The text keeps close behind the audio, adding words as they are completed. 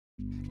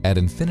At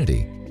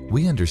Infinity,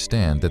 we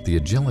understand that the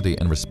agility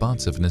and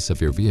responsiveness of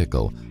your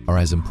vehicle are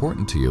as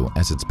important to you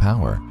as its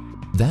power.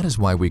 That is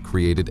why we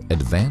created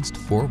advanced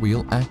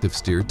four-wheel active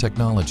steer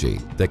technology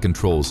that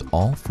controls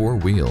all four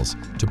wheels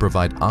to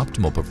provide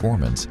optimal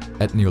performance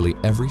at nearly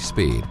every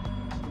speed.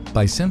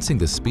 By sensing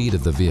the speed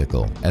of the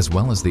vehicle as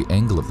well as the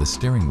angle of the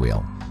steering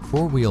wheel,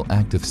 four-wheel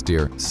active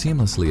steer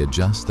seamlessly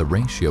adjusts the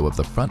ratio of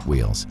the front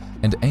wheels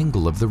and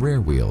angle of the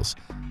rear wheels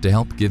to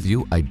help give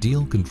you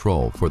ideal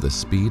control for the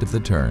speed of the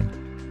turn.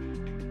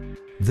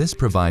 This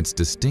provides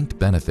distinct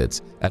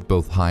benefits at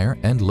both higher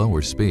and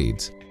lower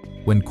speeds.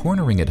 When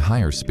cornering at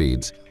higher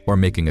speeds or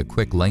making a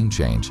quick lane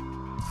change,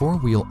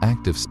 four-wheel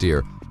active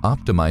steer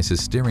optimizes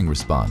steering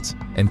response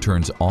and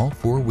turns all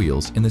four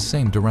wheels in the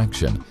same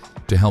direction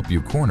to help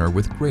you corner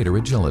with greater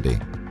agility.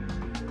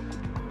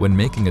 When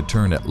making a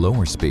turn at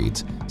lower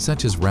speeds,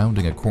 such as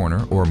rounding a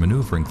corner or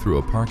maneuvering through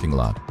a parking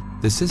lot,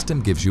 the system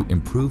gives you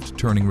improved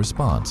turning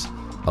response,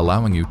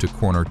 allowing you to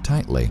corner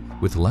tightly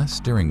with less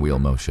steering wheel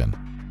motion.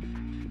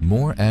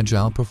 More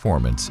agile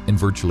performance in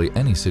virtually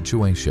any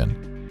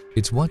situation.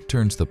 It's what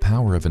turns the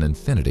power of an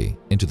Infinity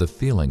into the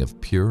feeling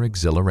of pure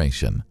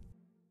exhilaration.